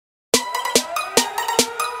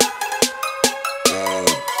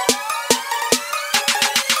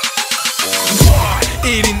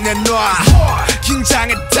내놔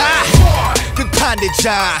긴장했다 끝판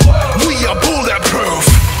대장 We are bulletproof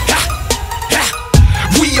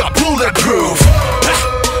We are bulletproof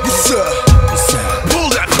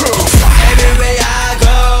bulletproof Everywhere I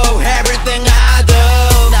go everything I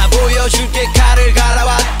do 나 보여줄게 칼을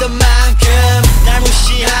갈아왔던 만큼 날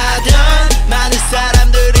무시하던 많은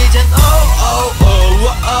사람들 이젠 oh oh oh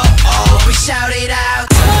oh oh oh We shout it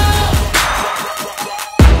out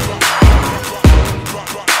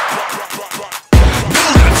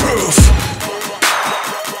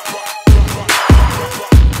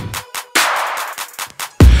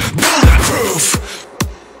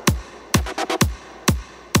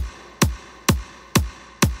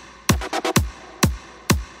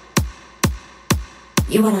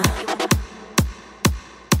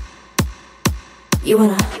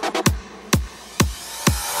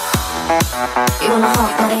You wanna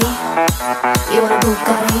hot body? You wanna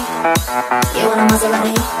Bugatti? You wanna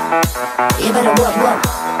Maserati? You better what?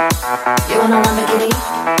 You wanna Lamborghini?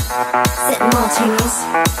 Sip martinis,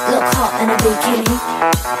 look hot in a bikini.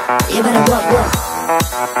 You better what?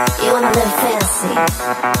 You wanna live fancy,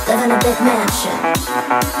 live in a big mansion,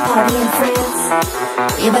 party in France.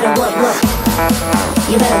 You better what?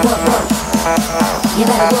 You better what? You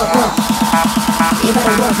better what? You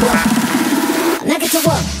better what? Now get to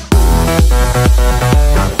work.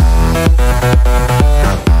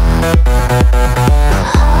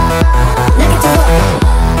 Now get to work.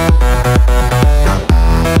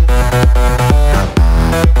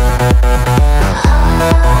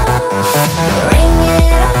 Ring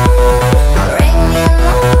it on,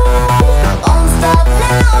 won't stop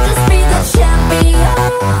now, just be the champion.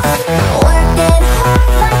 Work it hard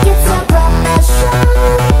like it's a profession.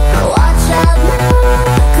 Watch out now,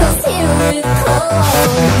 'cause here it comes.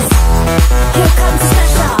 Here comes the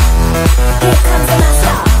smash up, here comes the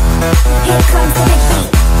master, here comes the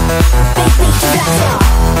big beat to blast up.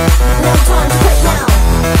 No time to quit now,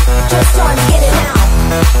 just time to get it now.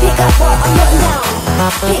 Pick up what I'm putting down,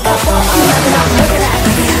 pick up what I'm putting up. Look at that,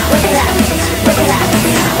 look at that, look at that, look at that,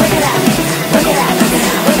 look at that, look at that, look at that,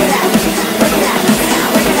 look at that, look at that, look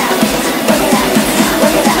at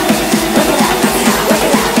that, look at that, look at that,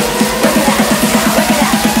 look at that, look at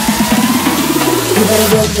that. You better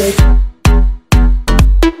work it.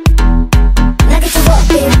 Now get to work,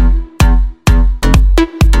 babe.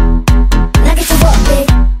 Now get to work, babe.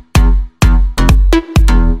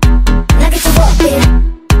 Now get to work, babe.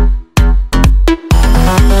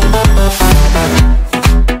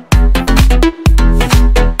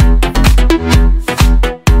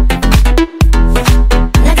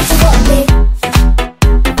 Now get to work, babe.